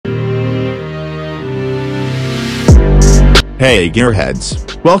Hey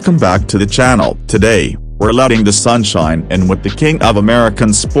gearheads, welcome back to the channel. Today, we're letting the sunshine in with the king of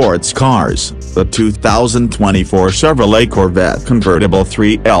American sports cars, the 2024 Chevrolet Corvette Convertible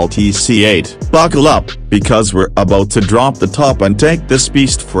 3 LTC8. Buckle up, because we're about to drop the top and take this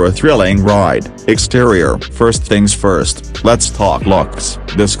beast for a thrilling ride. Exterior. First things first, let's talk looks.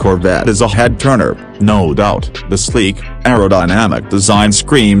 This Corvette is a head-turner, no doubt. The sleek, aerodynamic design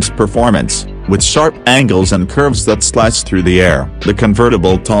screams performance, with sharp angles and curves that slice through the air. The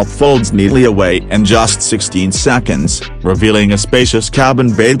convertible top folds neatly away in just 16 seconds, revealing a spacious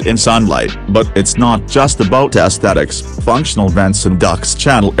cabin bathed in sunlight. But it's not just about aesthetics. Functional vents and ducts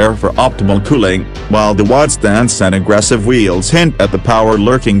channel air for optimal cooling, while the wide stance and aggressive wheels hint at the power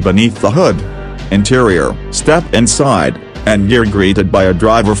lurking beneath the hood. Interior. Step inside, and you're greeted by a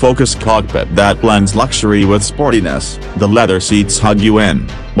driver-focused cockpit that blends luxury with sportiness. The leather seats hug you in,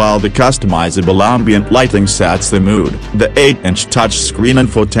 while the customizable ambient lighting sets the mood. The 8-inch touchscreen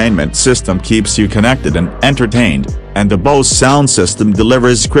infotainment system keeps you connected and entertained, and the Bose sound system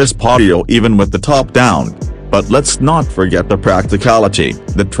delivers crisp audio even with the top down. But let's not forget the practicality.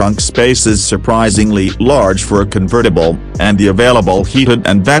 The trunk space is surprisingly large for a convertible, and the available heated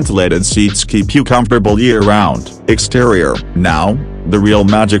and ventilated seats keep you comfortable year-round. Exterior. Now, the real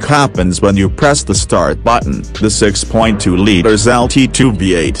magic happens when you press the start button. The 6.2 liters LT2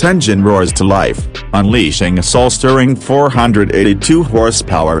 V8 engine roars to life, unleashing a soul-stirring 482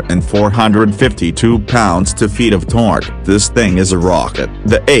 horsepower and 452 pounds-feet of torque. This thing is a rocket.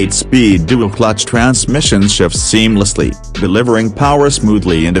 The 8-speed dual-clutch transmission shifts seamlessly, delivering power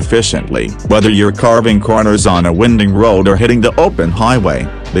smoothly and efficiently. Whether you're carving corners on a winding road or hitting the open highway,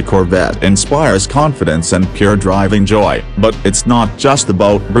 the Corvette inspires confidence and pure driving joy. But it's not just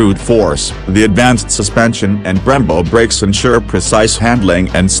about brute force. The advanced suspension and Brembo brakes ensure precise handling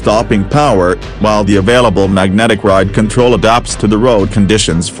and stopping power, while the available magnetic ride control adapts to the road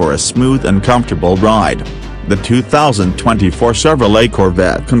conditions for a smooth and comfortable ride. The 2024 Chevrolet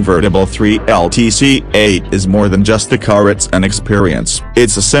Corvette Convertible 3 LTC8 is more than just a car, it's an experience.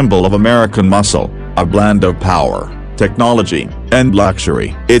 It's a symbol of American muscle, a blend of power, technology, and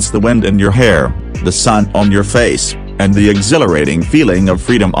luxury. It's the wind in your hair, the sun on your face, and the exhilarating feeling of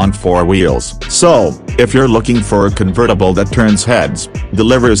freedom on four wheels. So, if you're looking for a convertible that turns heads,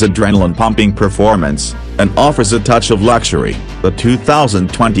 delivers adrenaline-pumping performance, and offers a touch of luxury, the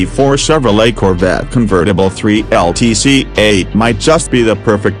 2024 Chevrolet Corvette Convertible 3 LTC8 might just be the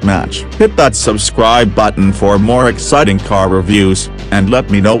perfect match. Hit that subscribe button for more exciting car reviews, and let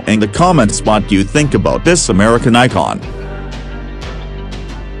me know in the comments what you think about this American icon.